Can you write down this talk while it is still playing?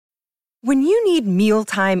When you need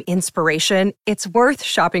mealtime inspiration, it's worth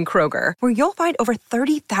shopping Kroger, where you'll find over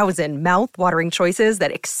 30,000 mouth-watering choices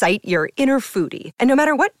that excite your inner foodie. And no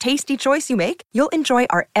matter what tasty choice you make, you'll enjoy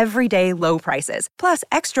our everyday low prices, plus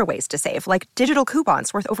extra ways to save, like digital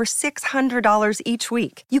coupons worth over $600 each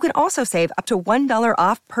week. You can also save up to $1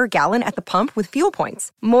 off per gallon at the pump with fuel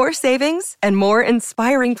points. More savings and more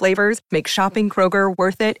inspiring flavors make shopping Kroger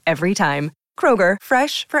worth it every time. Kroger,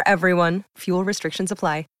 fresh for everyone. Fuel restrictions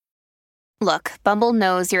apply. Look, Bumble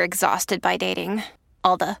knows you're exhausted by dating.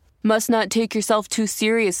 All the, must not take yourself too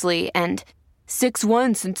seriously, and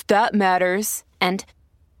 6'1" since that matters, and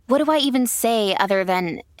what do I even say other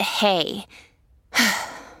than, hey?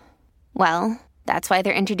 Well, that's why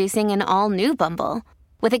they're introducing an all-new Bumble,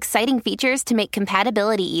 with exciting features to make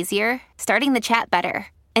compatibility easier, starting the chat better,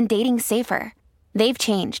 and dating safer. They've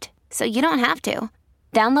changed, so you don't have to.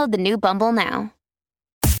 Download the new Bumble now.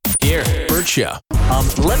 Here, Bert Show.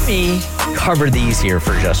 Let me cover these here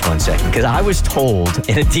for just 1 second, because I was told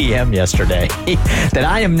in a DM yesterday that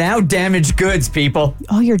I am now damaged goods, people.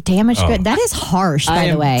 Oh, you're damaged goods. That is harsh,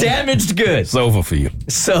 by the way. Damaged goods. It's over for you.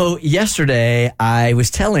 So yesterday, I was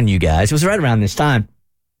telling you guys, it was right around this time,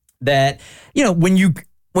 that, you know, when you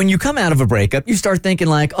come out of a breakup, you start thinking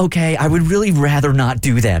like, okay, I would really rather not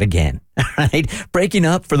do that again. Right? Breaking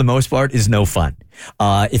up, for the most part, is no fun.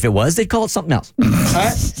 If it was, they'd call it something else. All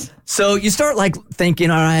right? So you start like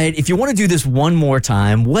thinking, all right, if you want to do this one more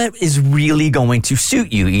time, what is really going to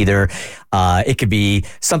suit you? Either it could be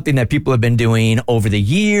something that people have been doing over the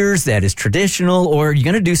years that is traditional, or you're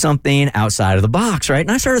going to do something outside of the box, right?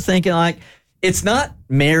 And I started thinking like, it's not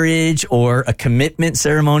marriage or a commitment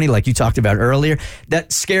ceremony like you talked about earlier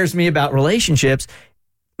that scares me about relationships.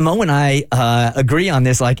 Mo and I agree on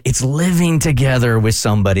this. Like, it's living together with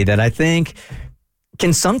somebody that I think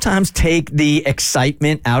can sometimes take the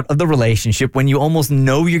excitement out of the relationship when you almost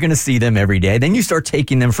know you're going to see them every day. Then you start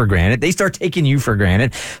taking them for granted. They start taking you for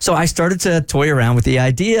granted. So I started to toy around with the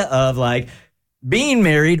idea of like being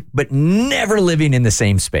married, but never living in the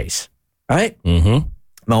same space. Right? Mm-hmm.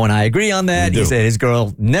 Mo and I agree on that. He said his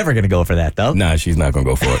girl never going to go for that, though. Nah, she's not going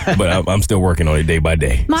to go for it. But I'm still working on it day by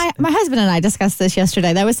day. My husband and I discussed this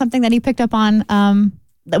yesterday. That was something that he picked up on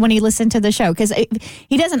when he listened to the show. Because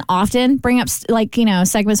he doesn't often bring up,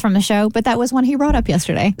 segments from the show. But that was one he brought up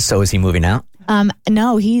yesterday. So is he moving out?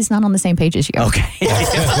 No, he's not on the same page as you. Okay.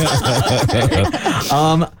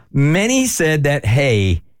 Many said that,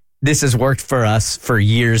 hey, this has worked for us for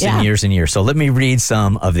years and years and years. So let me read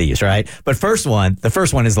some of these, right? But the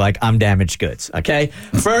first one is like, I'm damaged goods, okay?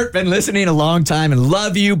 Bert, been listening a long time and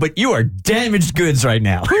love you, but you are damaged goods right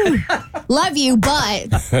now. Love you,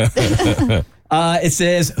 but... it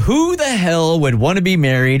says, who the hell would want to be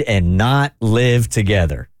married and not live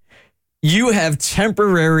together? You have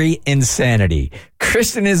temporary insanity.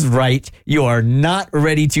 Kristen is right. You are not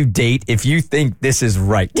ready to date if you think this is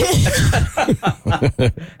right.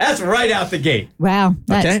 That's right out the gate. Wow.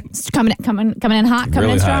 That's coming in hot, coming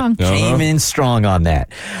really in strong. Came in strong on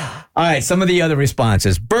that. All right, some of the other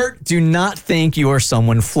responses. Bert, do not think you are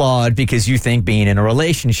someone flawed because you think being in a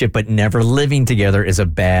relationship but never living together is a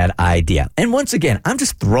bad idea. And once again, I'm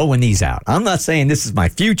just throwing these out. I'm not saying this is my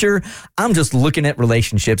future. I'm just looking at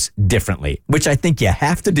relationships differently, which I think you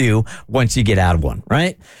have to do once you get out of one,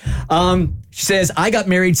 right? She says, I got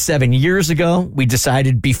married 7 years ago. We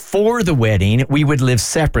decided before the wedding we would live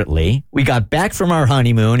separately. We got back from our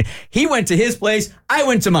honeymoon. He went to his place. I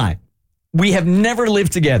went to mine. We have never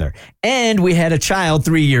lived together, and we had a child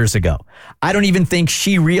 3 years ago. I don't even think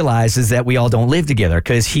she realizes that we all don't live together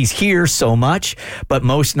because he's here so much, but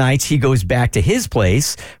most nights he goes back to his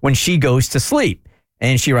place when she goes to sleep.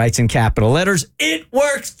 And she writes in capital letters, it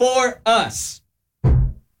works for us.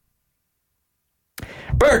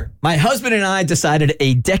 Bert, my husband and I decided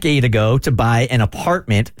a decade ago to buy an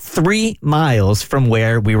apartment 3 miles from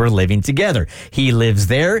where we were living together. He lives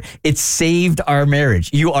there. It saved our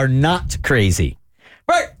marriage. You are not crazy.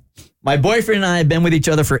 Bert, my boyfriend and I have been with each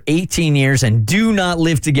other for 18 years and do not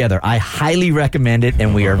live together. I highly recommend it,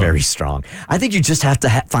 and we are very strong. I think you just have to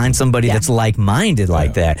find somebody that's like-minded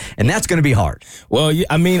like that, and that's going to be hard. Well,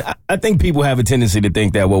 I mean, I think people have a tendency to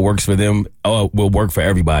think that what works for them will work for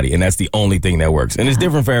everybody, and that's the only thing that works. And it's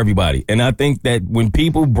different for everybody. And I think that when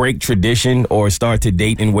people break tradition or start to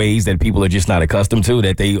date in ways that people are just not accustomed to,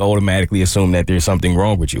 that they automatically assume that there's something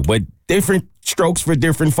wrong with you. But different strokes for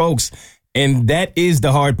different folks. And that is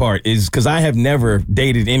the hard part, is because I have never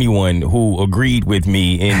dated anyone who agreed with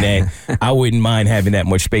me in that I wouldn't mind having that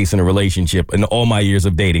much space in a relationship. In all my years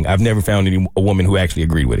of dating, I've never found a woman who actually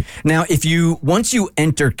agreed with it. Now, once you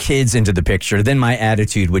enter kids into the picture, then my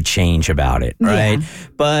attitude would change about it, right? Yeah.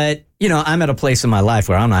 But, I'm at a place in my life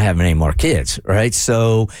where I'm not having any more kids, right?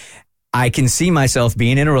 So I can see myself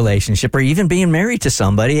being in a relationship or even being married to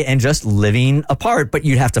somebody and just living apart, but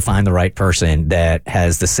you'd have to find the right person that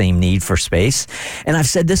has the same need for space. And I've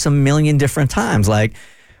said this a million different times. Like,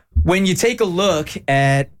 when you take a look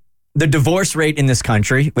at the divorce rate in this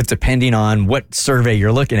country, with depending on what survey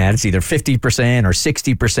you're looking at, it's either 50% or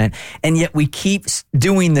 60%. And yet we keep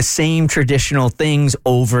doing the same traditional things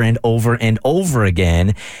over and over and over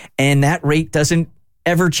again. And that rate doesn't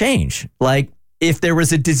ever change. Like, if there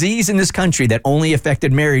was a disease in this country that only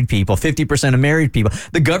affected married people, 50% of married people,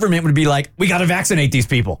 the government would be like, we got to vaccinate these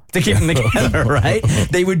people to keep them together, right?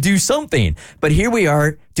 They would do something. But here we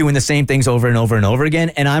are doing the same things over and over and over again.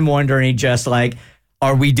 And I'm wondering, just like,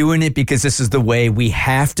 are we doing it because this is the way we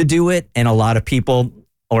have to do it? And a lot of people,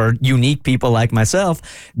 or unique people like myself,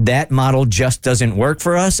 that model just doesn't work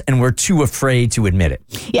for us, and we're too afraid to admit it.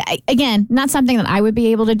 Yeah, again, not something that I would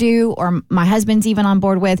be able to do, or my husband's even on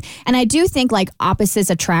board with. And I do think like opposites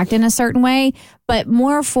attract in a certain way, but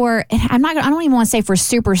more for, I don't even want to say for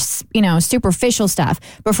superficial stuff,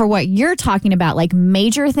 but for what you're talking about, like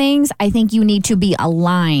major things, I think you need to be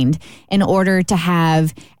aligned in order to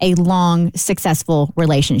have a long, successful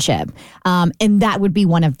relationship. And that would be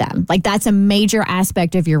one of them. Like, that's a major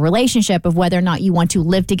aspect of your relationship, of whether or not you want to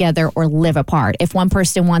live together or live apart. If one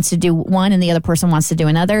person wants to do one and the other person wants to do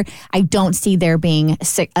another, I don't see there being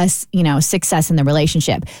success in the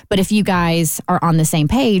relationship. But if you guys are on the same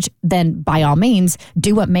page, then by all means,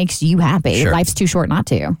 do what makes you happy. Sure. Life's too short not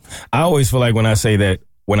to. I always feel like when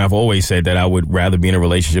I've always said that I would rather be in a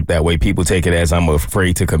relationship that way, people take it as I'm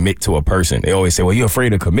afraid to commit to a person. They always say, well, you're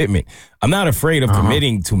afraid of commitment. I'm not afraid of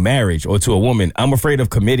committing to marriage or to a woman. I'm afraid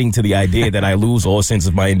of committing to the idea that I lose all sense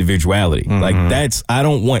of my individuality. Mm-hmm. Like, I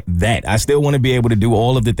don't want that. I still want to be able to do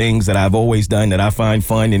all of the things that I've always done that I find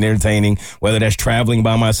fun and entertaining, whether that's traveling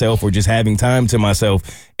by myself or just having time to myself.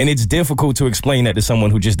 And it's difficult to explain that to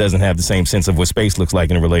someone who just doesn't have the same sense of what space looks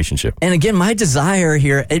like in a relationship. And again, my desire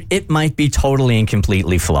here, it might be totally and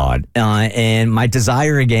completely flawed. And my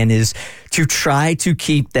desire, again, is to try to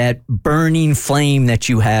keep that burning flame that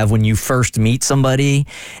you have when you first meet somebody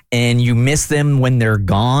and you miss them when they're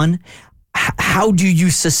gone. How do you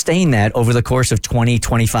sustain that over the course of 20,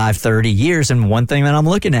 25, 30 years? And one thing that I'm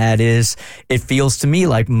looking at is, it feels to me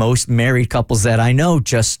like most married couples that I know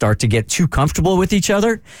just start to get too comfortable with each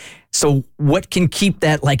other. So what can keep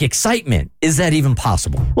that like excitement? Is that even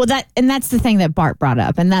possible? Well, that's the thing that Bart brought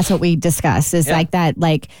up, and that's what we discussed, is like that,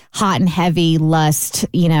 like hot and heavy lust,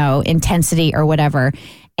 intensity or whatever.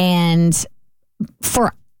 And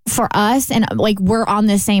for us, and like, we're on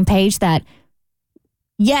the same page that,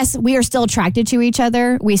 yes, we are still attracted to each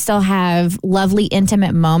other. We still have lovely,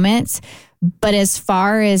 intimate moments. But as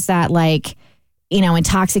far as that, like,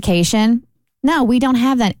 intoxication, no, we don't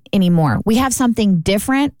have that anymore. We have something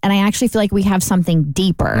different. And I actually feel like we have something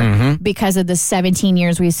deeper because of the 17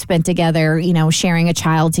 years we've spent together, sharing a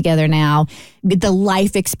child together now, the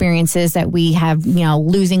life experiences that we have,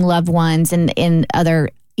 losing loved ones and in other,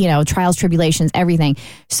 trials, tribulations, everything.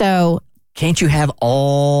 So can't you have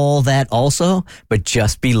all that also, but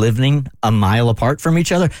just be living a mile apart from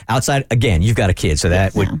each other? Outside, again, you've got a kid, so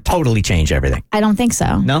that would totally change everything. I don't think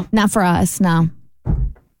so. No? Not for us, no.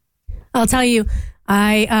 I'll tell you,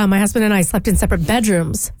 my husband and I slept in separate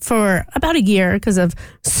bedrooms for about a year because of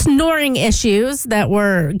snoring issues that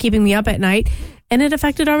were keeping me up at night. And it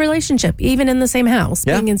affected our relationship, even in the same house,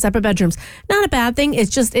 being in separate bedrooms. Not a bad thing.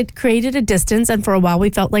 It's just, it created a distance. And for a while, we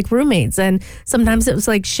felt like roommates. And sometimes it was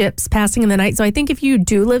like ships passing in the night. So I think if you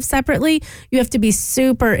do live separately, you have to be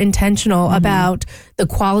super intentional about the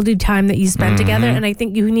quality time that you spend together. And I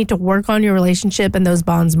think you need to work on your relationship and those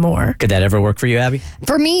bonds more. Could that ever work for you, Abby?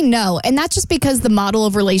 For me, no. And that's just because the model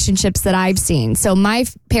of relationships that I've seen. So my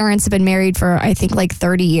parents have been married for, I think, like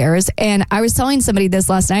 30 years. And I was telling somebody this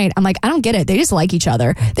last night. I'm like, I don't get it. They just like each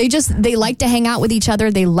other. They like to hang out with each other.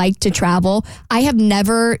 They like to travel. I have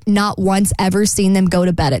never, not once, ever seen them go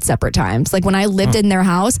to bed at separate times. Like when I lived in their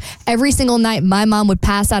house, every single night my mom would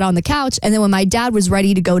pass out on the couch. And then when my dad was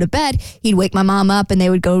ready to go to bed, he'd wake my mom up and they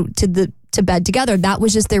would go to bed together. That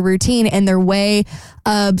was just their routine and their way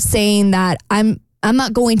of saying that I'm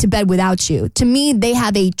not going to bed without you. To me, they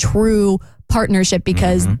have a true partnership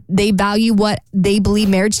because they value what they believe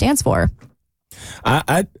marriage stands for.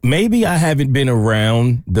 Maybe I haven't been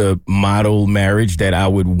around the model marriage that I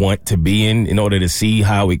would want to be in order to see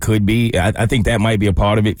how it could be. I think that might be a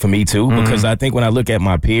part of it for me too, because I think when I look at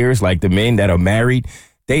my peers, like the men that are married,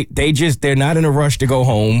 they're not in a rush to go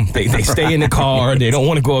home. They stay in the car. They don't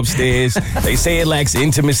want to go upstairs. They say it lacks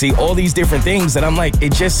intimacy, all these different things that I'm like,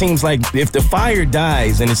 it just seems like if the fire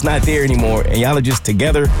dies and it's not there anymore and y'all are just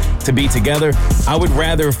together to be together, I would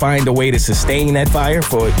rather find a way to sustain that fire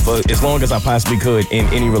for as long as I possibly could in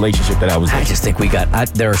any relationship that I was in. I just think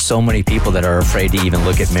there are so many people that are afraid to even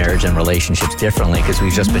look at marriage and relationships differently because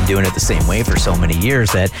we've just been doing it the same way for so many years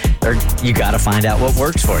that you got to find out what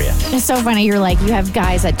works for you. It's so funny. You're like, you have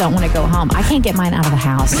guys that don't want to go home. I can't get mine out of the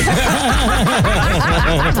house.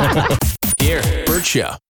 Here, Bert Show.